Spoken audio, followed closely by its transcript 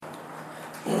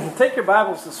Take your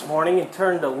Bibles this morning and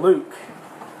turn to Luke.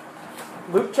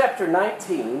 Luke chapter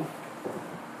 19.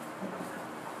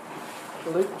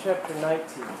 Luke chapter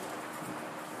 19.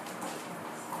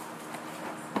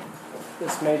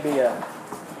 This may be a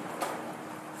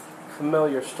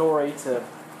familiar story to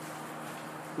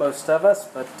most of us,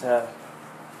 but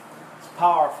it's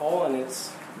powerful in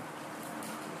its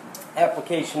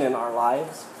application in our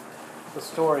lives. The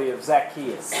story of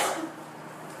Zacchaeus.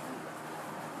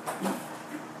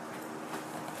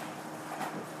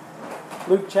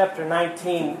 Luke chapter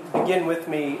 19, begin with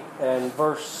me in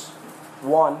verse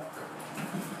 1.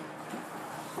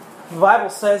 The Bible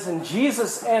says, "And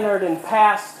Jesus entered and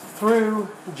passed through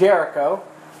Jericho.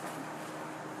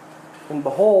 And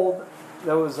behold,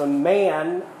 there was a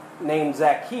man named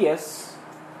Zacchaeus,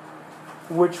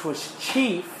 which was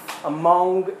chief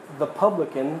among the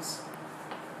publicans,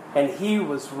 and he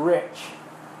was rich.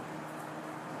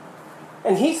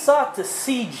 And he sought to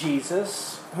see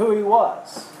Jesus, who he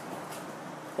was.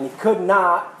 And he could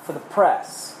not for the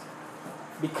press,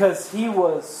 because he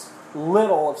was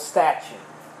little of stature.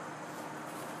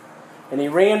 And he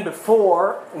ran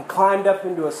before and climbed up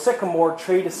into a sycamore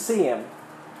tree to see him,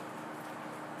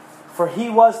 for he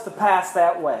was to pass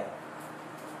that way.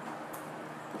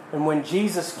 And when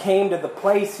Jesus came to the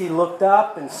place, he looked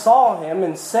up and saw him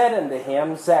and said unto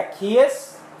him,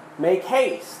 Zacchaeus, make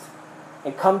haste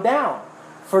and come down,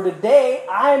 for today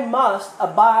I must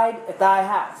abide at thy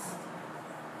house.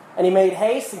 And he made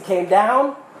haste and came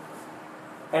down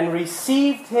and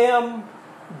received him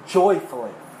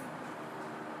joyfully.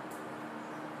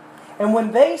 And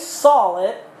when they saw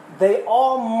it, they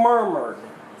all murmured,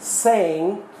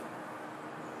 saying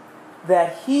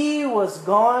that he was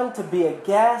gone to be a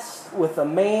guest with a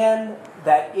man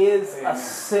that is a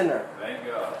sinner." Thank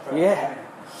God. Yeah.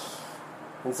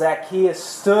 And Zacchaeus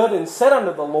stood and said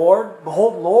unto the Lord,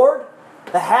 Behold, Lord,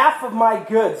 the half of my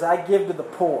goods I give to the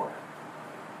poor.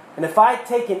 And if I have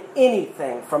taken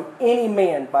anything from any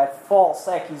man by false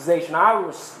accusation,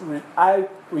 I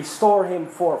restore him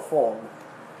fourfold.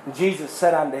 And Jesus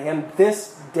said unto him,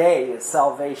 This day is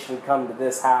salvation come to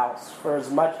this house, for as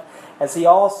much as he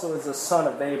also is a son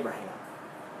of Abraham.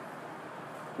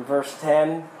 In verse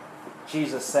 10,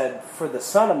 Jesus said, For the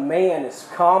Son of Man is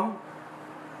come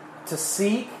to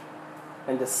seek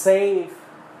and to save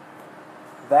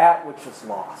that which is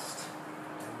lost.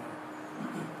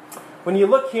 When you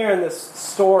look here in this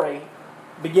story,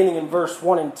 beginning in verse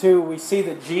 1 and 2, we see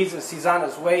that Jesus, he's on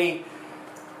his way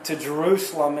to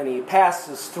Jerusalem and he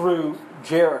passes through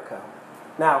Jericho.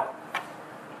 Now,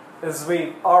 as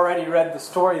we've already read the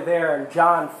story there in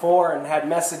John 4 and had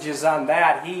messages on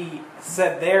that, he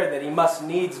said there that he must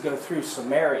needs go through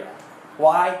Samaria.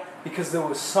 Why? Because there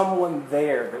was someone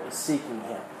there that was seeking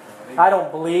him. I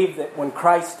don't believe that when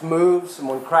Christ moves and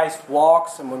when Christ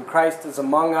walks and when Christ is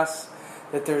among us,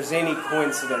 that there's any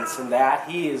coincidence in that.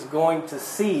 He is going to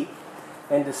seek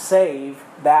and to save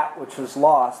that which was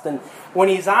lost. And when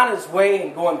he's on his way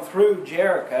and going through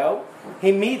Jericho,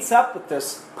 he meets up with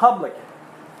this publican.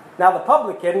 Now the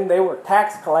publican, they were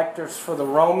tax collectors for the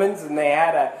Romans, and they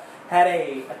had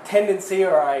a tendency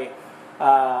or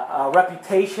a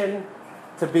reputation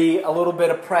to be a little bit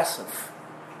oppressive.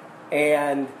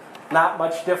 And not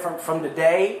much different from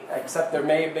today, except there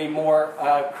may be more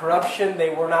corruption. They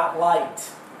were not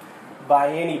liked by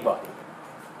anybody.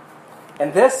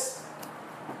 And this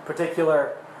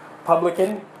particular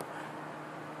publican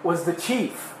was the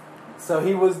chief. So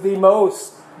he was the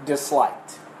most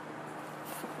disliked.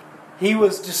 He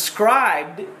was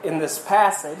described in this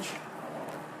passage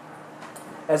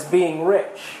as being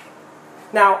rich.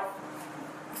 Now,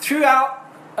 throughout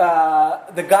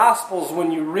the Gospels,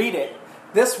 when you read it,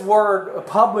 this word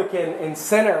publican and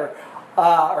sinner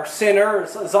or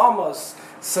sinners is almost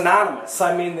synonymous.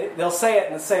 I mean, they'll say it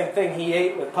in the same thing. He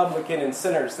ate with publican and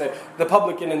sinners. The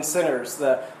publican and sinners.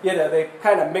 They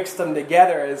kind of mixed them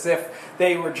together as if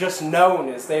they were just known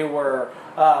as they were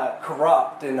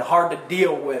corrupt and hard to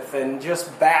deal with and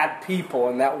just bad people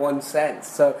in that one sense.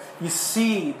 So you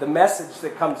see the message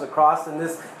that comes across in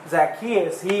this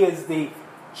Zacchaeus. He is the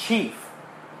chief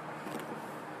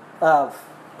of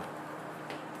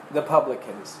the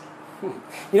publicans. You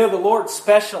know, the Lord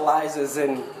specializes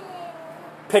in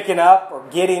picking up or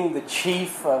getting the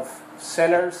chief of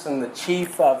sinners and the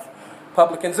chief of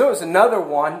publicans. There was another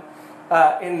one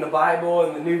in the Bible,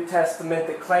 in the New Testament,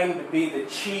 that claimed to be the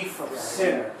chief of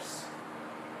sinners.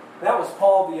 That was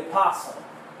Paul the Apostle.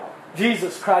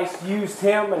 Jesus Christ used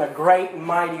him in a great and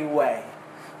mighty way.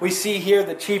 We see here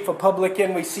the chief of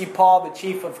publican. We see Paul, the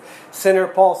chief of sinner.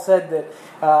 Paul said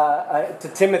that to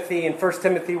Timothy in 1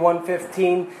 Timothy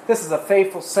 1:15, this is a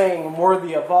faithful saying and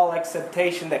worthy of all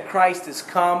acceptation, that Christ has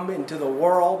come into the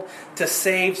world to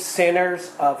save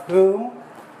sinners, of whom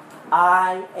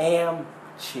I am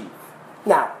chief.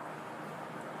 Now,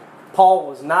 Paul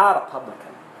was not a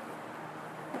publican.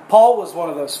 Paul was one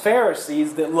of those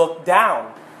Pharisees that looked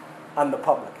down on the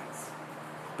publicans.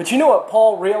 But you know what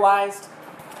Paul realized?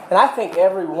 And I think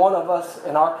every one of us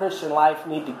in our Christian life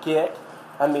need to get,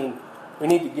 we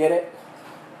need to get it,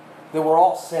 that we're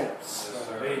all sinners.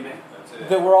 Amen.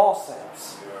 That we're all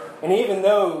sinners. And even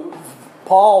though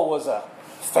Paul was a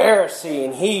Pharisee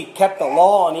and he kept the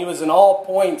law and he was in all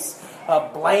points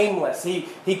blameless,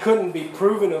 he couldn't be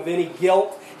proven of any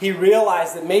guilt, he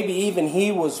realized that maybe even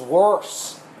he was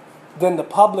worse than the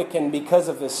publican because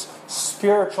of his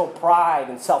spiritual pride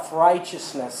and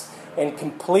self-righteousness and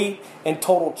complete and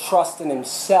total trust in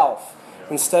himself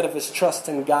instead of his trust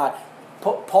in God.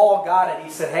 Paul got it. He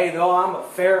said, hey, though I'm a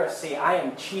Pharisee, I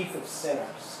am chief of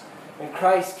sinners. And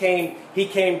Christ came, He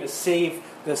came to save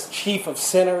this chief of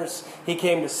sinners. He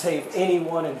came to save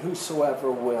anyone and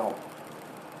whosoever will.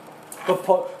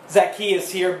 But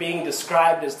Zacchaeus here being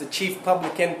described as the chief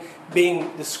publican,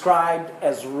 being described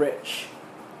as rich.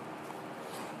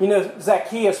 You know,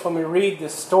 Zacchaeus, when we read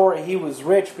this story, he was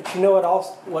rich, but you know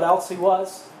what else he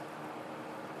was?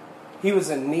 He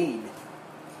was in need.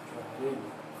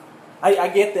 I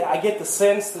get the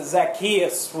sense that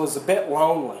Zacchaeus was a bit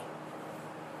lonely.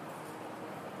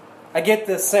 I get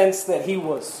the sense that he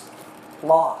was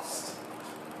lost.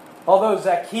 Although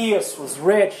Zacchaeus was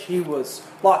rich, he was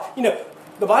lost. You know,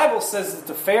 the Bible says that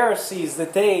the Pharisees,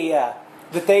 that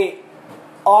they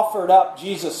offered up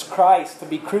Jesus Christ to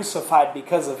be crucified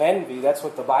because of envy. That's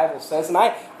what the Bible says. And I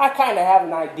kind of have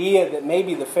an idea that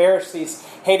maybe the Pharisees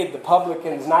hated the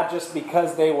publicans not just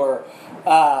because they were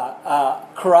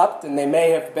corrupt, and they may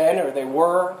have been, or they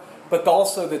were, but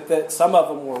also that some of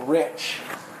them were rich.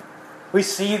 We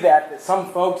see that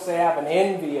some folks, they have an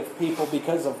envy of people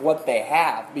because of what they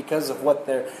have, because of what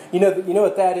they're... You know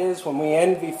what that is? When we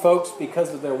envy folks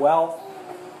because of their wealth?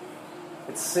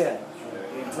 It's sin.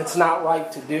 It's not right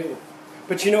to do.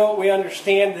 But you know what? We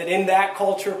understand that in that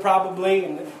culture, probably,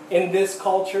 in this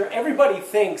culture, everybody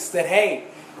thinks that, hey,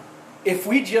 if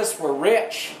we just were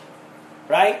rich,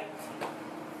 right?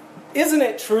 Isn't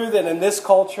it true that in this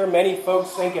culture, many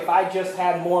folks think if I just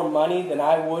had more money, then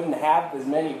I wouldn't have as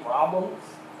many problems?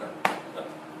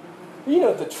 You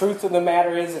know, the truth of the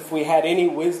matter is, if we had any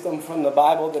wisdom from the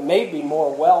Bible, that maybe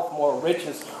more wealth, more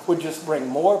riches would just bring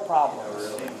more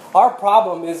problems. Our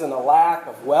problem isn't a lack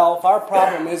of wealth. Our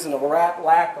problem isn't a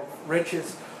lack of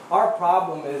riches. Our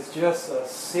problem is just a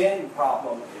sin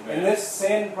problem. Amen. And this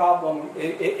sin problem,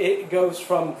 it goes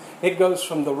from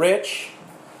the rich,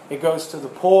 it goes to the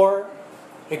poor,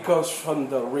 it goes from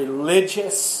the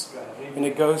religious, and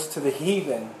it goes to the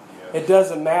heathen. It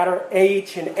doesn't matter.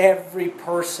 Each and every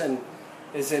person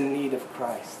is in need of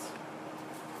Christ.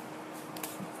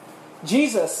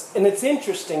 Jesus, and it's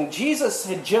interesting, Jesus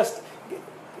had just...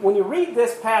 When you read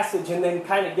this passage and then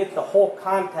kind of get the whole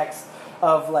context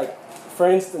of, like, for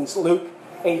instance, Luke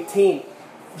 18.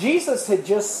 Jesus had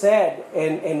just said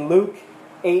in Luke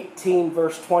 18,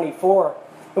 verse 24,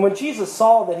 and when Jesus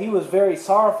saw that he was very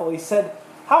sorrowful, he said,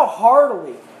 how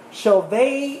heartily shall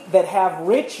they that have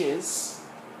riches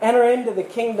enter into the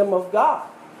kingdom of God?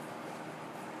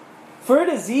 For it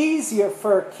is easier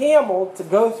for a camel to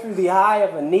go through the eye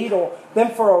of a needle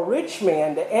than for a rich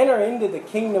man to enter into the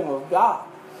kingdom of God.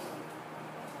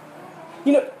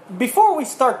 You know, before we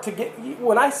start to get...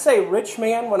 When I say rich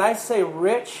man, when I say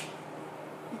rich,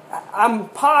 I'm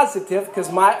positive,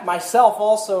 because myself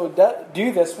also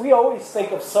do this, we always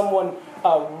think of someone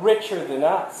richer than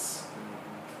us.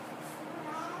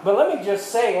 But let me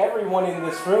just say, everyone in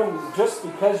this room, just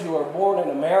because you are born in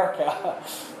America,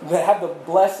 that have the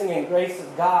blessing and grace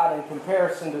of God in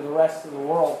comparison to the rest of the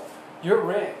world, you're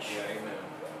rich. Yeah, amen.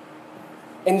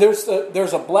 And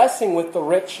there's a blessing with the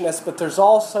richness, but there's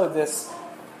also this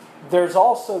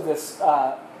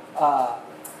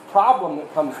problem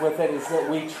that comes with it, is that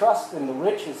we trust in the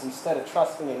riches instead of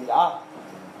trusting in God.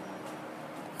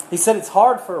 He said it's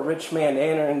hard for a rich man to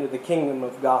enter into the kingdom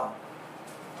of God.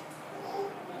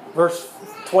 Verse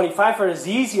 25, for it is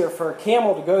easier for a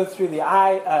camel to go through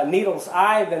the needle's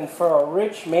eye than for a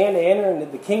rich man to enter into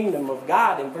the kingdom of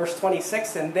God. In verse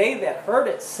 26, and they that heard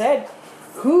it said,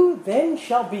 who then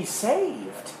shall be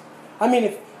saved? I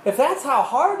mean, if that's how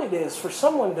hard it is for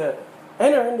someone to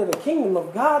enter into the kingdom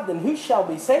of God, then who shall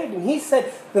be saved? And he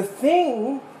said, the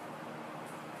thing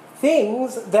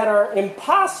things that are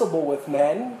impossible with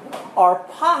men are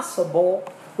possible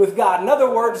with God. In other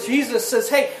words, Jesus says,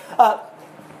 hey,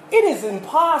 it is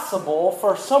impossible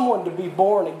for someone to be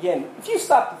born again. If you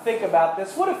stop to think about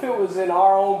this, what if it was in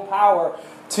our own power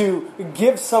to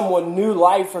give someone new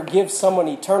life or give someone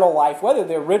eternal life, whether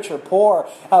they're rich or poor?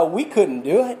 We couldn't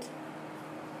do it.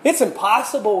 It's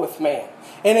impossible with man.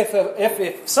 And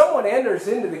if someone enters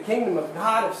into the kingdom of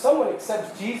God, if someone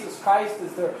accepts Jesus Christ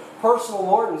as their personal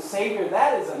Lord and Savior,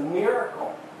 that is a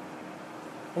miracle.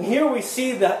 And here we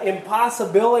see the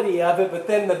impossibility of it, but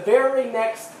then the very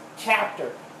next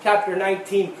chapter, chapter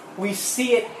 19, we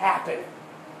see it happen.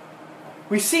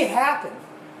 We see it happen.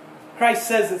 Christ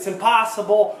says it's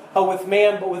impossible with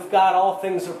man, but with God all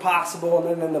things are possible.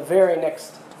 And then in the very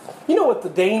next, you know what the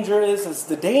danger is?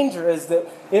 The danger is that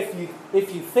if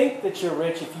you think that you're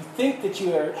rich, if you think that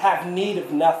you have need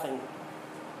of nothing,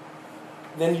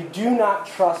 then you do not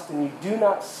trust and you do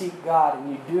not seek God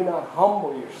and you do not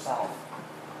humble yourself.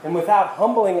 And without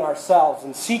humbling ourselves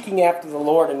and seeking after the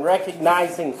Lord and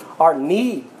recognizing our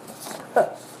need,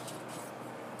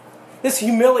 this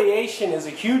humiliation is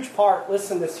a huge part.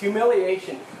 Listen, this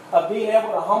humiliation of being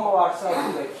able to humble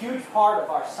ourselves is a huge part of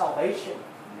our salvation.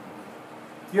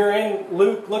 You're in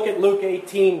Luke. Look at Luke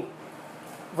 18,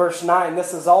 verse 9.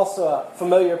 This is also a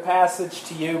familiar passage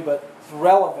to you, but it's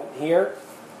relevant here.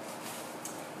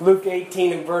 Luke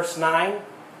 18 and verse 9.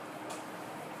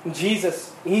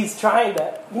 Jesus, he's trying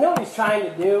to, you know what he's trying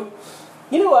to do?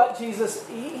 You know what, Jesus,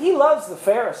 he loves the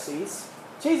Pharisees.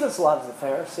 Jesus loves the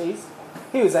Pharisees.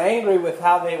 He was angry with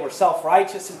how they were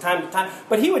self-righteous from time to time,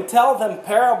 but he would tell them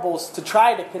parables to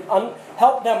try to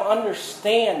help them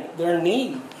understand their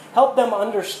need. Help them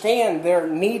understand their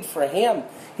need for him.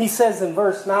 He says in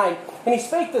verse 9, and he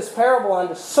spake this parable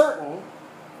unto certain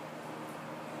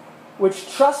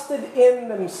which trusted in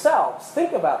themselves.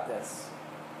 Think about this.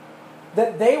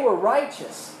 That they were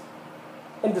righteous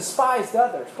and despised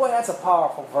others. Boy, that's a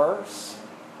powerful verse.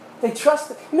 They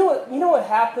trusted. You know what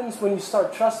happens when you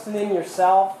start trusting in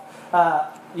yourself?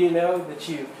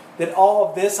 That all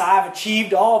of this I've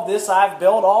achieved, all of this I've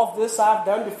built, all of this I've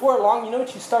done. Before long, you know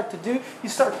what you start to do? You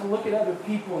start to look at other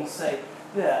people and say,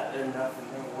 yeah, they're nothing,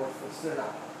 they're worthless, they're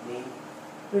not like me.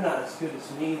 They're not as good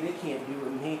as me, they can't do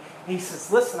with me. He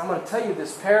says, listen, I'm going to tell you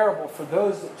this parable for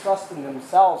those that trust in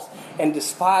themselves and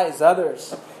despise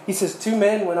others. He says, 2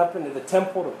 men went up into the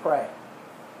temple to pray.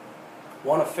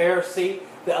 One a Pharisee,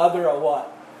 the other a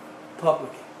what?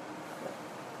 Publican.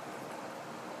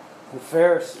 The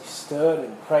Pharisee stood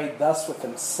and prayed thus with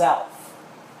himself.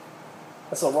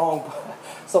 That's the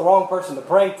wrong person to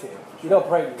pray to. You don't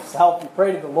pray to yourself, you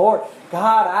pray to the Lord.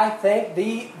 God, I thank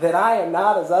thee that I am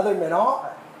not as other men are.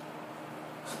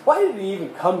 Why did he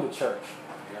even come to church?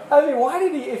 I mean, why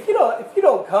did he, if you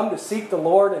don't come to seek the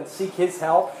Lord and seek his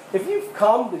help, if you've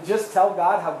come to just tell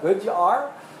God how good you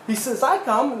are, he says, I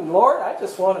come and Lord, I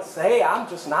just want to say I'm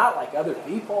just not like other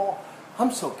people.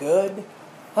 I'm so good.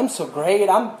 I'm so great.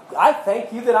 I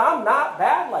thank you that I'm not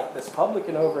bad like this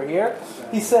publican over here.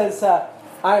 He says, I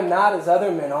am not as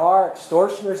other men are,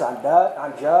 extortioners,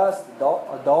 unjust,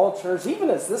 adulterers, even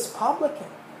as this publican.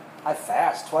 I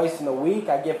fast twice in a week.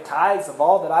 I give tithes of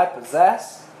all that I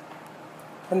possess.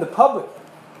 And the publican,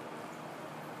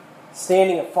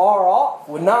 standing afar off,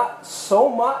 would not so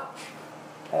much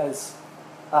as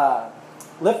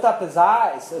lift up his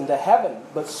eyes into heaven,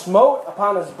 but smote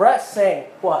upon his breast, saying,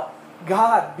 what?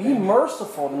 God, be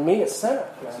merciful to me, a sinner.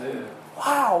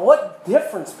 Wow, what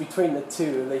difference between the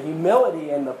two, the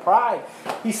humility and the pride.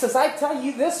 He says, I tell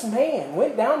you, this man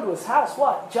went down to his house,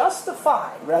 what?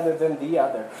 Justified rather than the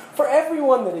other. For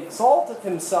everyone that exalteth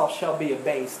himself shall be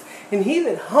abased, and he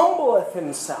that humbleth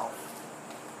himself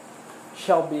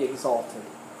shall be exalted.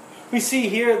 We see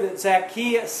here that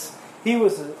Zacchaeus, he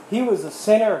was a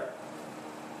sinner.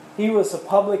 He was a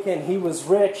publican. He was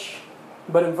rich.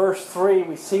 But in verse 3,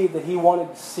 we see that he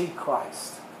wanted to see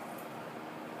Christ.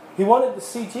 He wanted to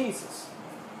see Jesus.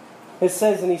 It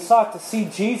says, and he sought to see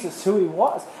Jesus, who he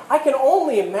was. I can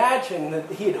only imagine that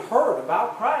he had heard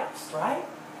about Christ, right?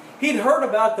 He'd heard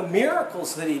about the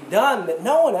miracles that he'd done that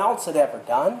no one else had ever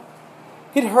done.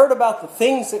 He'd heard about the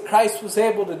things that Christ was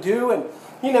able to do. And,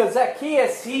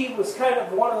 Zacchaeus, he was kind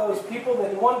of one of those people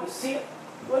that he wanted to see it.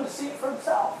 He wanted to see it for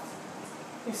himself.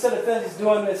 He said, if he's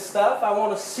doing this stuff, I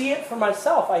want to see it for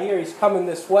myself. I hear he's coming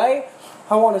this way.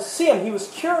 I want to see him. He was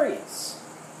curious.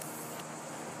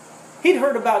 He'd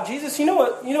heard about Jesus. You know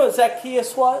what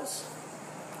Zacchaeus was?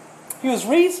 He was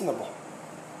reasonable.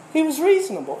 He was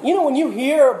reasonable. When you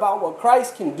hear about what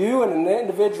Christ can do in an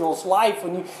individual's life,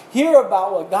 when you hear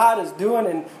about what God is doing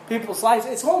in people's lives,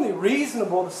 it's only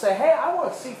reasonable to say, hey, I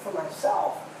want to see for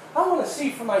myself. I want to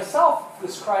see for myself if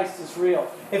this Christ is real.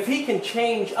 If he can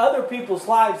change other people's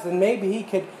lives, then maybe he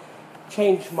could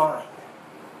change mine.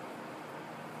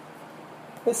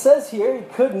 It says here he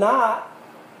could not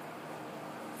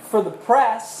for the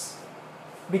press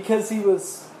because he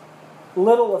was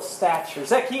little of stature.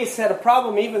 Zacchaeus had a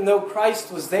problem even though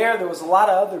Christ was there. There was a lot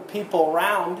of other people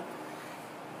around.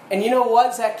 And you know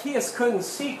what? Zacchaeus couldn't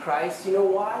see Christ. You know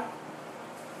why?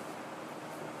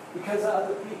 Because of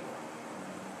other people.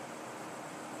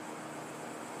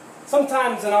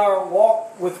 Sometimes in our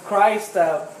walk with Christ,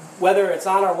 whether it's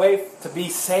on our way to be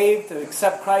saved, to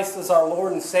accept Christ as our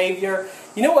Lord and Savior,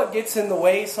 you know what gets in the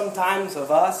way sometimes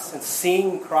of us and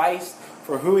seeing Christ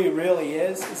for who He really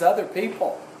is other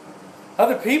people.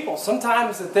 Other people.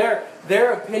 Sometimes that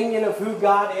their opinion of who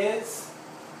God is,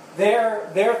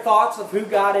 their thoughts of who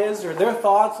God is, or their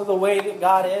thoughts of the way that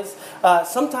God is,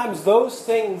 sometimes those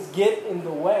things get in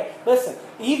the way. Listen,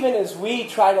 even as we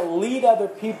try to lead other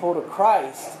people to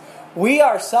Christ, we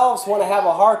ourselves want to have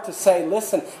a heart to say,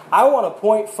 listen, I want to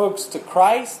point folks to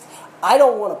Christ. I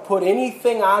don't want to put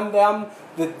anything on them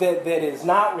that is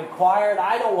not required.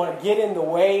 I don't want to get in the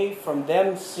way from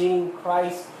them seeing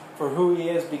Christ for who He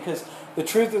is, because the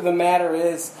truth of the matter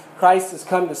is Christ has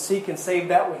come to seek and save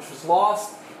that which was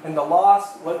lost, and the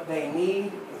lost, what they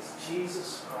need is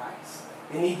Jesus Christ.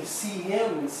 They need to see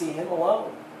Him and see Him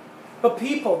alone. But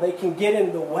people, they can get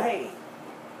in the way.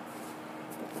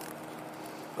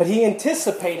 But he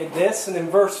anticipated this, and in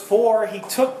verse 4, he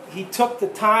took the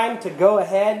time to go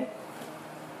ahead.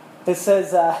 It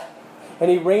says, and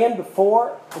he ran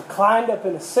before and climbed up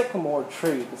in a sycamore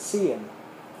tree to see Him,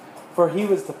 for he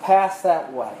was to pass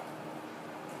that way.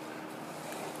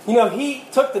 You know, he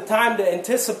took the time to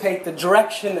anticipate the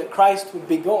direction that Christ would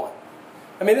be going.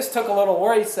 I mean, this took a little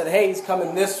work. He said, hey, He's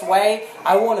coming this way.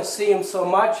 I want to see Him so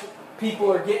much.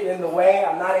 People are getting in the way.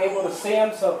 I'm not able to see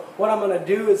Him. So what I'm going to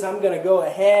do is I'm going to go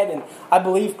ahead, and I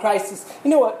believe Christ is...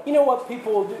 You know what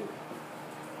people will do?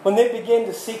 When they begin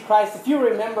to see Christ, if you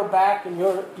remember back in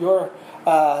your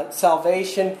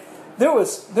salvation, there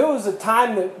was a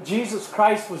time that Jesus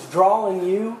Christ was drawing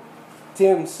you to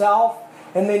Himself,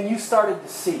 and then you started to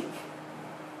seek.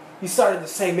 You started to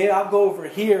say, maybe I'll go over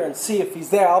here and see if He's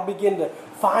there. I'll begin to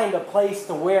find a place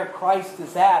to where Christ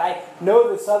is at. I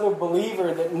know this other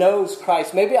believer that knows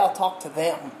Christ. Maybe I'll talk to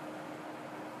them.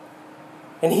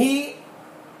 And he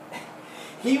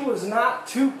was not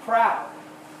too proud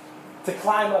to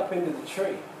climb up into the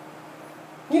tree.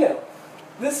 You know,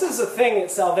 this is a thing at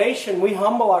salvation. We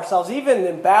humble ourselves. Even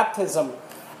in baptism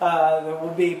that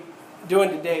we'll be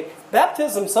doing today.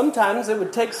 Baptism, sometimes it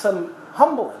would take some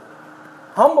humbling.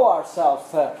 Humble ourselves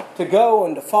to go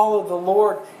and to follow the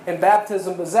Lord in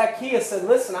baptism. But Zacchaeus said,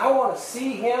 listen, I want to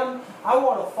see Him. I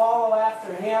want to follow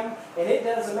after Him. And it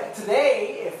doesn't matter.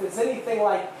 Today, if it's anything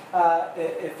like,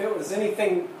 if it was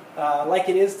anything like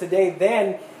it is today,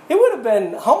 then it would have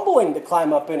been humbling to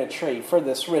climb up in a tree for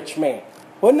this rich man.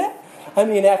 Wouldn't it? I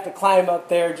mean, have to climb up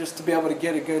there just to be able to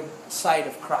get a good sight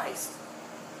of Christ.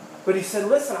 But he said,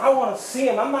 listen, I want to see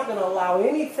Him. I'm not going to allow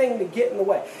anything to get in the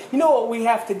way. You know what we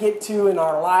have to get to in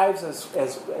our lives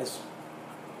as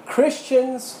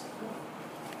Christians?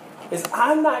 Is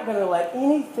I'm not going to let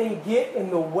anything get in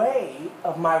the way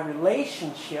of my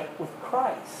relationship with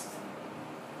Christ.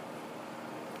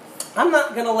 I'm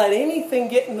not going to let anything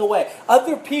get in the way.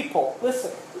 Other people,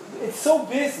 listen, it's so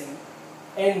busy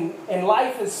and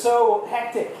life is so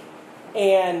hectic.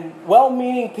 And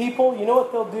well-meaning people, you know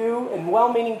what they'll do? And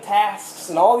well-meaning tasks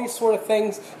and all these sort of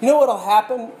things. You know what will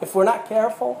happen if we're not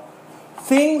careful?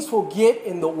 Things will get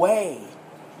in the way.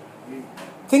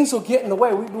 Things will get in the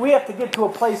way. We have to get to a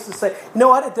place to say, you know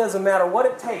what? It doesn't matter what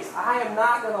it takes. I am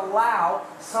not going to allow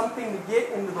something to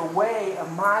get into the way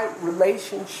of my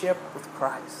relationship with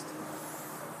Christ.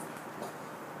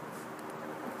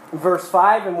 In verse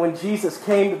 5, and when Jesus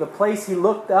came to the place, He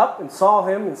looked up and saw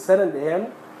him and said unto him,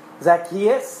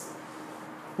 Zacchaeus,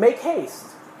 make haste,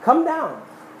 come down,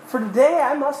 for today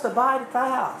I must abide at thy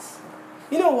house.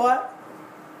 You know what?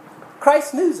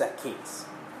 Christ knew Zacchaeus.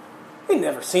 He'd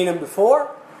never seen him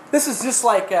before. This is just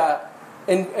like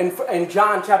in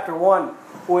John chapter 1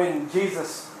 when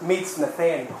Jesus meets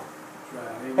Nathanael.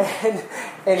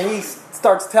 And he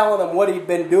starts telling him what he'd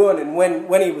been doing and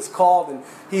when he was called.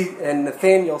 And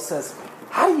Nathanael says,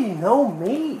 how do you know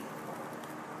me?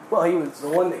 Well, He was the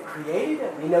one that created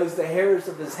him. He knows the hairs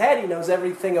of his head. He knows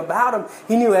everything about him.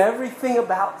 He knew everything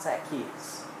about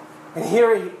Zacchaeus. And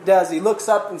here he does. He looks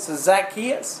up and says,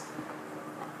 Zacchaeus,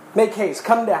 make haste,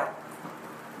 come down,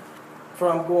 for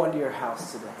I'm going to your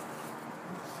house today.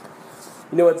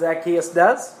 You know what Zacchaeus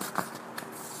does?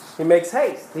 He makes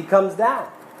haste. He comes down.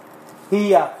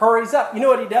 He hurries up. You know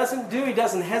what he doesn't do? He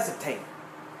doesn't hesitate.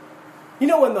 You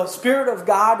know when the Spirit of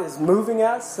God is moving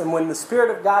us and when the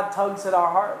Spirit of God tugs at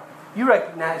our heart? You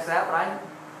recognize that, right?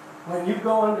 When you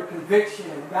go under conviction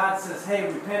and God says,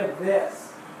 hey, repent of this.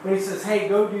 When He says, hey,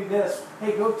 go do this.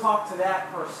 Hey, go talk to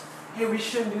that person. Hey, we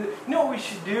shouldn't do that. You know what we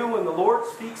should do when the Lord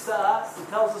speaks to us and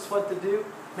tells us what to do?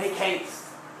 Make haste.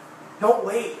 Don't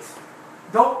wait.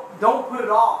 Don't put it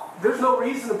off. There's no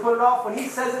reason to put it off. When He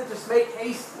says it, just make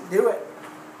haste and do it.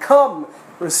 Come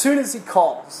as soon as He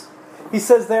calls. He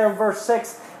says there in verse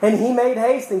 6, and he made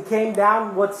haste and came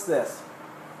down, what's this?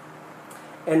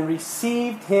 And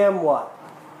received him what?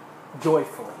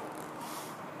 Joyfully.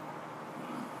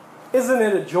 Isn't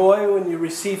it a joy when you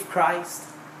receive Christ?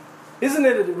 Isn't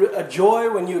it a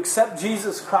joy when you accept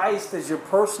Jesus Christ as your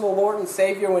personal Lord and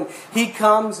Savior, when He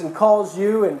comes and calls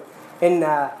you? And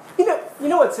you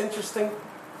know what's interesting?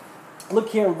 Look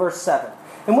here in verse 7.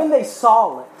 And when they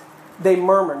saw it, they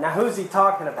murmured. Now who's He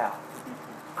talking about?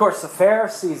 Of course, the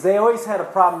Pharisees, they always had a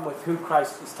problem with who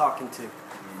Christ was talking to.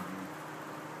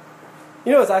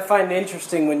 You know, as I find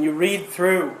interesting when you read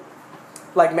through,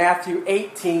 like Matthew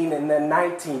 18 and then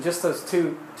 19, just those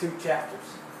two chapters.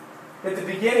 At the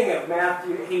beginning of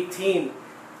Matthew 18,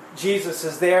 Jesus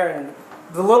is there and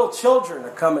the little children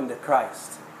are coming to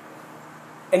Christ.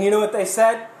 And you know what they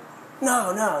said?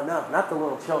 No, not the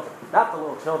little children. Not the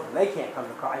little children. They can't come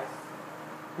to Christ.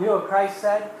 You know what Christ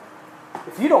said?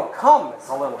 If you don't come as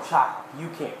a little child, you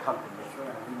can't come to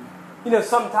me. You know,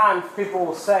 sometimes people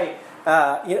will say,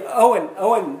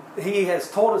 Owen, he has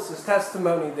told us his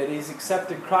testimony that he's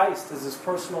accepted Christ as his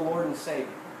personal Lord and Savior.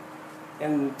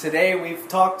 And today we've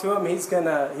talked to him. He's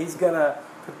gonna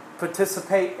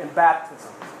participate in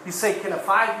baptism. You say, can a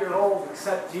 5-year-old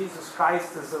accept Jesus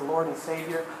Christ as their Lord and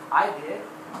Savior? I did.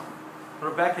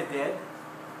 Rebecca did.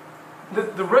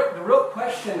 The real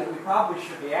question that we probably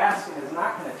should be asking is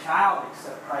not can a child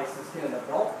accept Christ, it's can an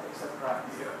adult accept Christ.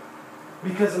 Yeah.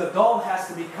 Because an adult has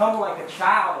to become like a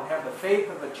child and have the faith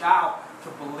of a child to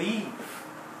believe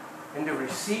and to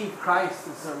receive Christ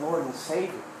as their Lord and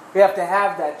Savior. We have to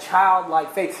have that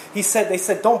childlike faith. They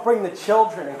said, don't bring the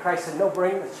children. And Christ said, no,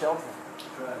 bring the children.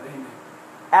 Right.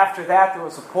 After that, there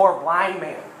was a poor blind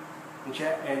man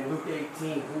in Luke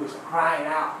 18 who was crying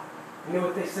out. You know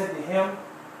what they said to him?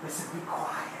 They said, be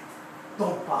quiet.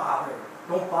 Don't bother.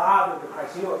 Don't bother the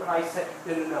Christ. You know what Christ said?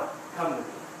 No, come to me.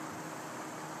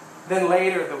 Then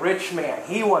later, the rich man,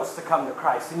 he wants to come to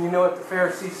Christ. And you know what the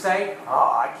Pharisees say? Oh,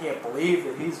 I can't believe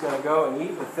that he's going to go and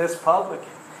eat with this publican.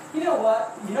 You know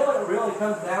what? You know what it really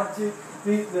comes down to?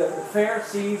 The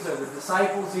Pharisees or the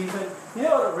disciples even, you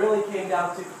know what it really came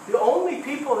down to? The only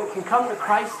people that can come to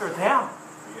Christ are them.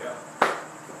 Yeah.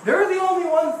 They're the only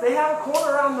ones. They have a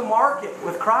corner on the market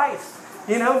with Christ.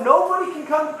 You know, nobody can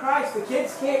come to Christ. The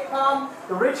kids can't come.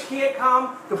 The rich can't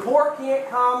come. The poor can't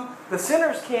come. The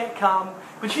sinners can't come.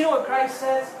 But you know what Christ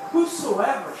says?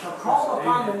 Whosoever shall call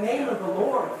upon the name of the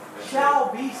Lord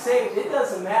shall be saved. It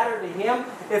doesn't matter to Him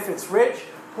if it's rich,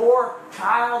 poor,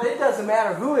 child. It doesn't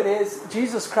matter who it is.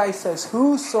 Jesus Christ says,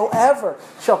 whosoever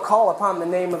shall call upon the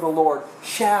name of the Lord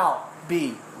shall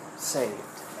be saved.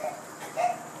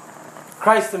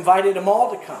 Christ invited them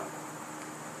all to come.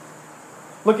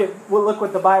 Look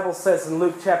what the Bible says in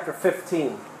Luke chapter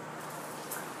 15.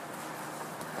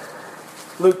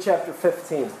 Luke chapter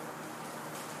 15.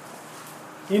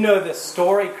 You know this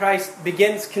story. Christ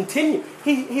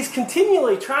He's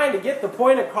continually trying to get the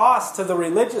point across to the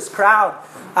religious crowd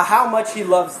how much He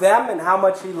loves them and how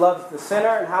much He loves the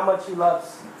sinner and how much He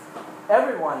loves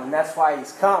everyone. And that's why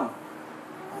He's come.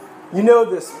 You know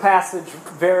this passage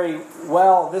very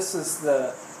well. This is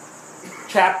the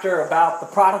chapter about the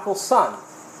prodigal son,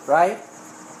 right?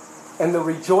 And the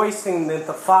rejoicing that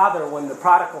the father, when the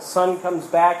prodigal son comes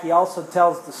back, he also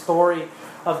tells the story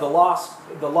of the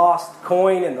lost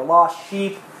coin and the lost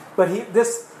sheep. But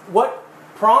what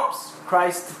prompts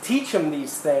Christ to teach him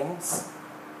these things,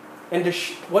 and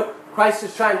what Christ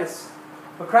is trying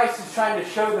to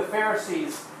show the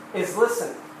Pharisees is,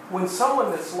 listen, when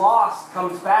someone that's lost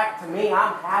comes back to me,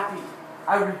 I'm happy.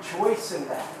 I rejoice in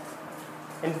that.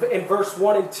 In verse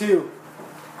 1 and 2,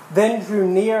 then drew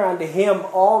near unto him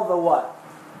all the what?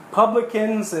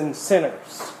 Publicans and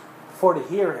sinners, for to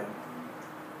hear him.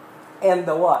 And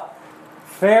the what?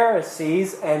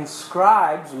 Pharisees and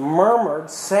scribes murmured,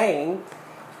 saying,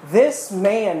 this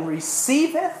man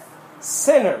receiveth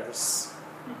sinners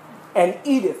and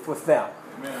eateth with them.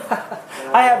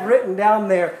 I have written down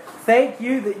there, thank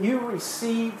you that you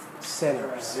received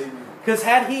sinners. Because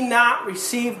had he not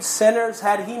received sinners,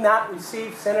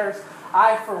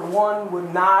 I for one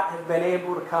would not have been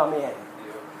able to come in.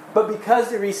 But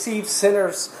because He receives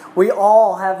sinners, we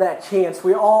all have that chance.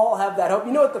 We all have that hope.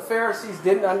 You know what the Pharisees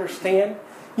didn't understand?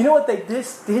 You know what they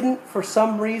just didn't, for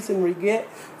some reason,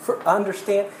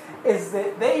 understand? Is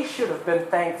that they should have been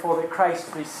thankful that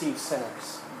Christ received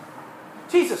sinners.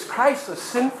 Jesus Christ was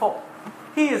sinful.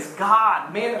 He is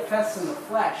God, manifest in the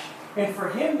flesh. And for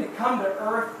Him to come to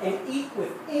earth and eat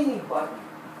with anybody,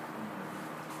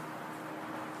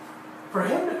 for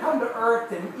Him to come to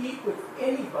earth and eat with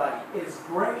anybody is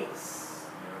grace.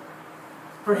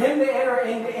 For Him to enter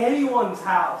into anyone's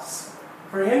house,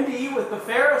 for Him to eat with the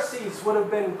Pharisees would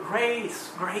have been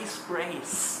grace, grace,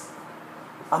 grace.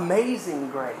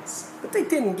 Amazing grace. But they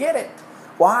didn't get it.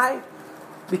 Why?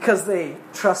 Because they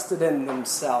trusted in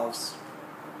themselves.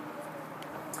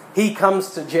 He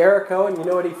comes to Jericho, and you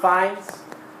know what He finds?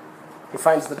 He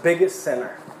finds the biggest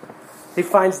sinner. He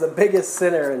finds the biggest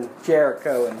sinner in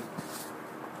Jericho and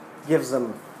gives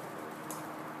them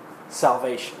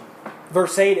salvation.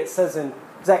 Verse 8, it says, "And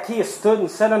Zacchaeus stood and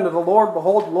said unto the Lord,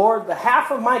 Behold, Lord, the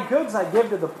half of my goods I give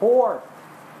to the poor.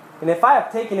 And if I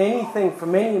have taken anything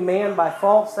from any man by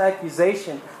false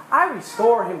accusation, I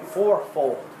restore him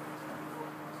fourfold."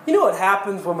 You know what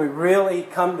happens when we really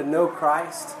come to know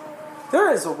Christ? There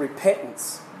is a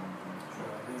repentance.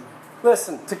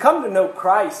 Listen, to come to know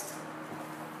Christ,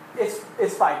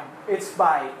 it's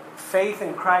by faith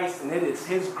in Christ, and it is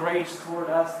His grace toward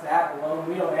us, that alone.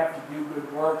 We don't have to do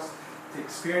good works to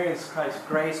experience Christ's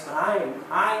grace, but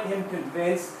I am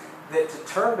convinced that to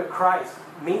turn to Christ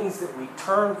means that we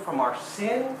turn from our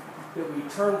sin, that we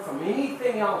turn from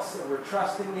anything else that we're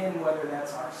trusting in, whether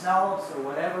that's ourselves or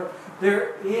whatever.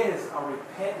 There is a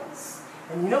repentance.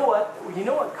 And you know what? You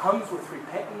know what comes with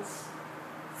repentance?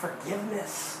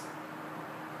 Forgiveness.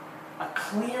 A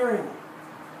clearing.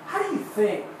 How do you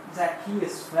think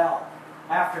Zacchaeus felt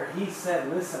after he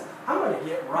said, "Listen, I'm going to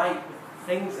get right with the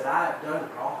things that I have done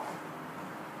wrong.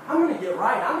 I'm going to get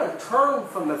right. I'm going to turn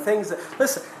from the things that..."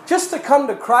 Listen, just to come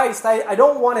to Christ, I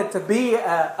don't want it to be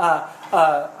a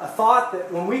thought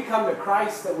that when we come to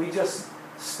Christ that we just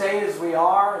stay as we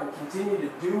are and continue to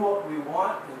do what we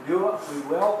want and do what we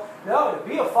will. No, to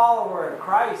be a follower of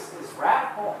Christ is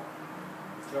radical.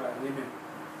 That's right. Amen.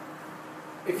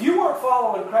 If you weren't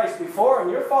following Christ before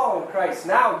and you're following Christ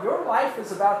now, your life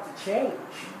is about to change.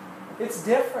 It's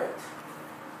different.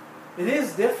 It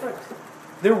is different.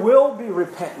 There will be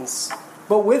repentance.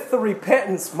 But with the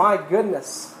repentance, my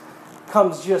goodness,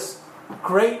 comes just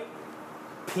great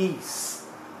peace,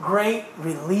 great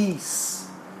release,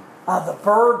 the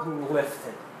burden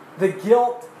lifted, the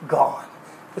guilt gone.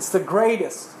 It's the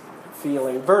greatest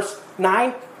feeling. Verse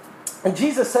 9, "And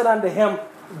Jesus said unto him,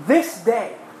 This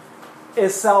day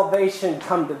is salvation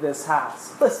come to this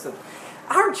house." Listen,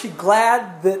 aren't you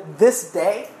glad that this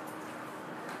day?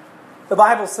 The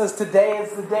Bible says today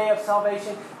is the day of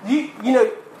salvation. You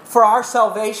know, for our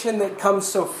salvation that comes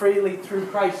so freely through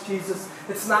Christ Jesus,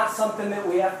 it's not something that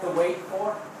we have to wait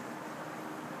for.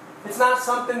 It's not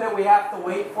something that we have to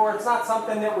wait for. It's not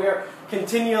something that we're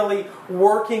continually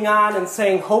working on and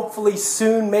saying, hopefully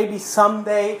soon, maybe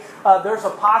someday. There's a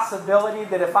possibility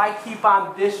that if I keep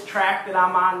on this track that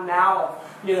I'm on now,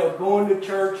 of going to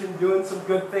church and doing some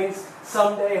good things,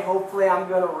 someday, hopefully, I'm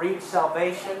going to reach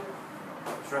salvation.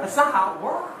 That's right. That's not how it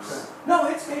works. Right. No,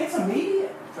 it's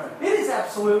immediate. Right. It is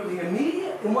absolutely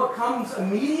immediate. And what comes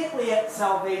immediately at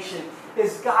salvation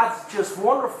is God's just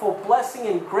wonderful blessing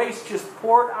and grace just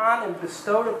poured on and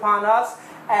bestowed upon us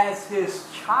as His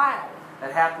child.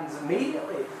 That happens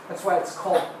immediately. That's why it's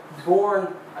called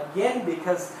born again,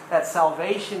 because that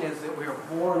salvation is that we are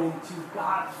born into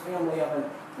God's family of an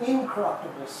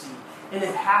incorruptible seed. And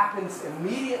it happens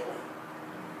immediately.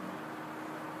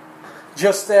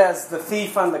 Just as the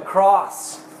thief on the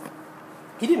cross,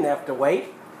 he didn't have to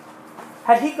wait.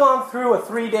 Had he gone through a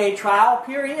 3-day trial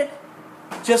period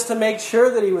just to make sure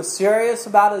that he was serious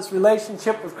about his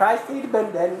relationship with Christ, he'd have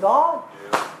been dead and gone.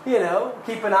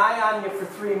 Keep an eye on you for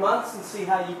 3 months and see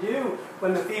how you do.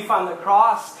 When the thief on the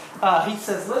cross, he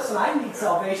says, "Listen, I need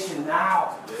salvation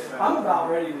now. I'm about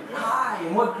ready to die."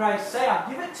 And what did Christ say? "I'll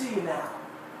give it to you now."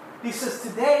 He says,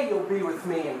 "Today you'll be with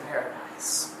me in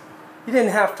paradise." You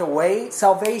didn't have to wait.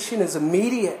 Salvation is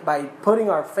immediate by putting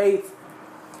our faith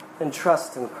and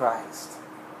trust in Christ.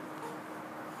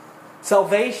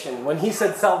 Salvation, when he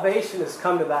said salvation has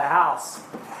come to thy house.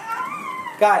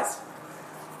 Guys,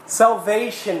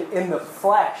 salvation in the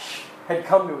flesh had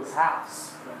come to his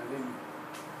house.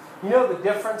 You know the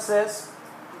difference is?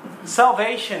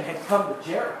 Salvation had come to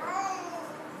Jericho.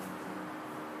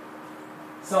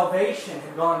 Salvation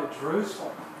had gone to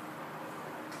Jerusalem.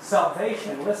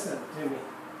 Salvation, listen to me,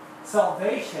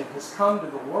 salvation has come to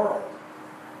the world.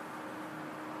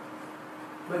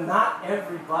 but not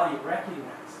everybody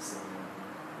recognizes him.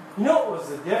 You know what was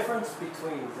the difference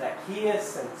between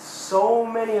Zacchaeus and so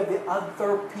many of the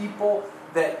other people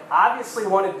that obviously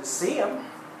wanted to see him?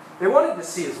 They wanted to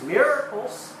see his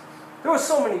miracles. There were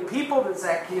so many people that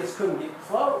Zacchaeus couldn't get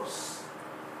close.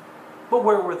 But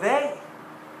where were they?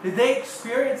 Did they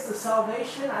experience the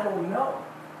salvation? I don't know.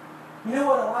 You know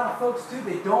what a lot of folks do?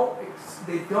 They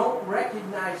don't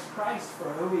recognize Christ for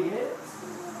who He is.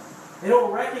 They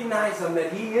don't recognize Him,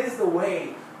 that He is the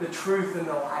way, the truth, and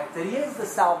the life. That He is the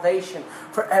salvation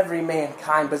for every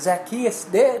mankind. But Zacchaeus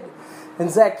did.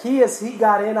 And Zacchaeus, he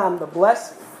got in on the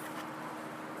blessing.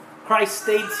 Christ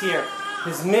states here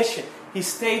His mission. He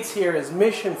states here His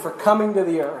mission for coming to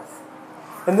the earth.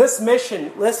 And this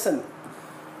mission, listen,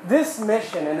 this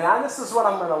mission, and this is what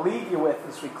I'm going to leave you with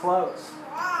as we close.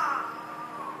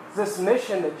 This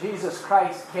mission that Jesus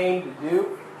Christ came to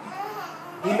do,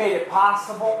 He made it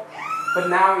possible, but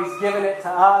now He's given it to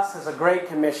us as a great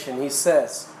commission. He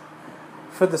says,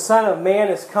 "For the Son of Man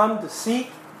has come to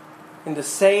seek and to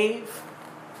save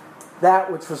that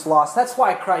which was lost." That's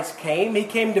why Christ came. He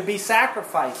came to be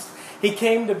sacrificed. He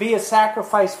came to be a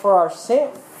sacrifice for our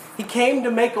sin. He came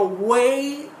to make a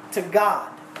way to God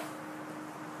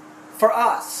for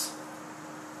us.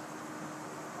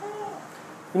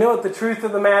 You know what the truth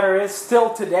of the matter is?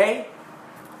 Still today,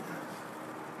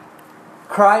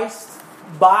 Christ,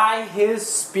 by His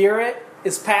Spirit,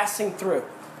 is passing through.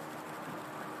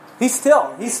 He's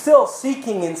still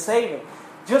seeking and saving.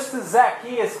 Just as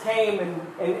Zacchaeus came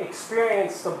and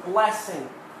experienced the blessing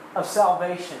of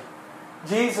salvation,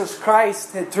 Jesus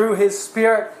Christ, through His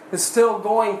Spirit, is still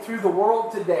going through the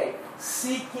world today,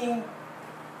 seeking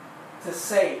to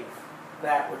save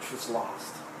that which was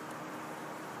lost.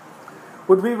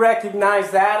 Would we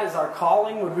recognize that as our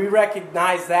calling? Would we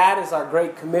recognize that as our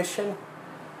great commission?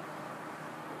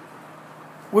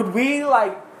 Would we,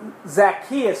 like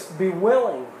Zacchaeus, be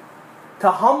willing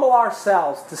to humble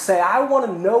ourselves to say, I want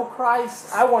to know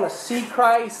Christ, I want to see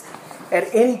Christ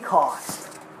at any cost.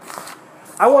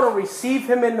 I want to receive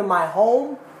Him into my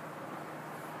home.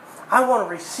 I want to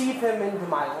receive Him into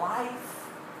my life.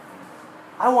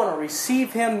 I want to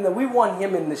receive Him, that we want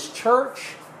Him in this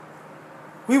church.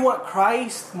 We want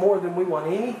Christ more than we want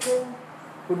anything.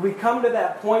 Would we come to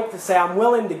that point to say, I'm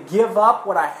willing to give up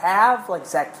what I have, like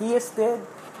Zacchaeus did?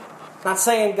 Not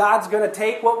saying God's going to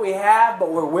take what we have,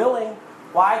 but we're willing.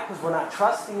 Why? Because we're not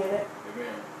trusting in it.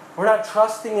 Amen. We're not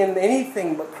trusting in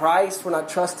anything but Christ. We're not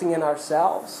trusting in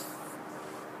ourselves.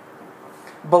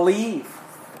 Believe.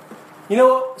 You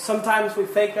know what sometimes we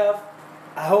think of?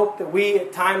 I hope that we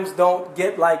at times don't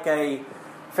get like a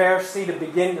Pharisee to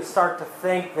begin to start to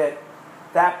think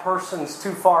that person's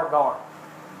too far gone.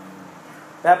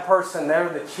 That person, they're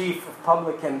the chief of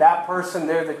publican. That person,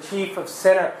 they're the chief of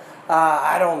sinner.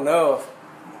 I don't know if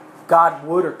God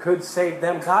would or could save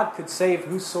them. God could save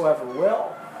whosoever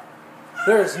will.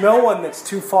 There is no one that's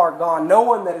too far gone. No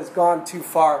one that has gone too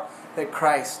far that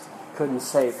Christ couldn't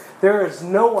save. There is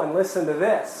no one, listen to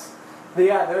this.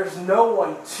 There's no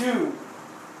one too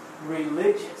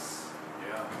religious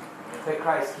that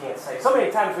Christ can't save. So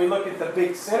many times we look at the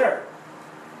big sinner.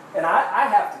 And I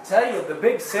have to tell you, the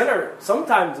big sinner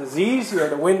sometimes is easier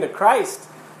to win to Christ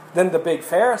than the big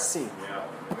Pharisee.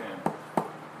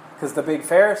 Because the big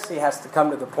Pharisee has to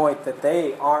come to the point that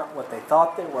they aren't what they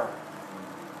thought they were.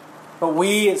 But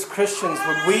we as Christians,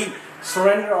 would we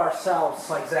surrender ourselves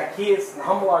like Zacchaeus and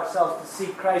humble ourselves to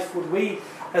seek Christ? Would we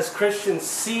as Christians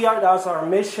see it as our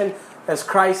mission, as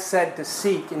Christ said, to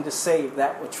seek and to save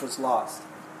that which was lost?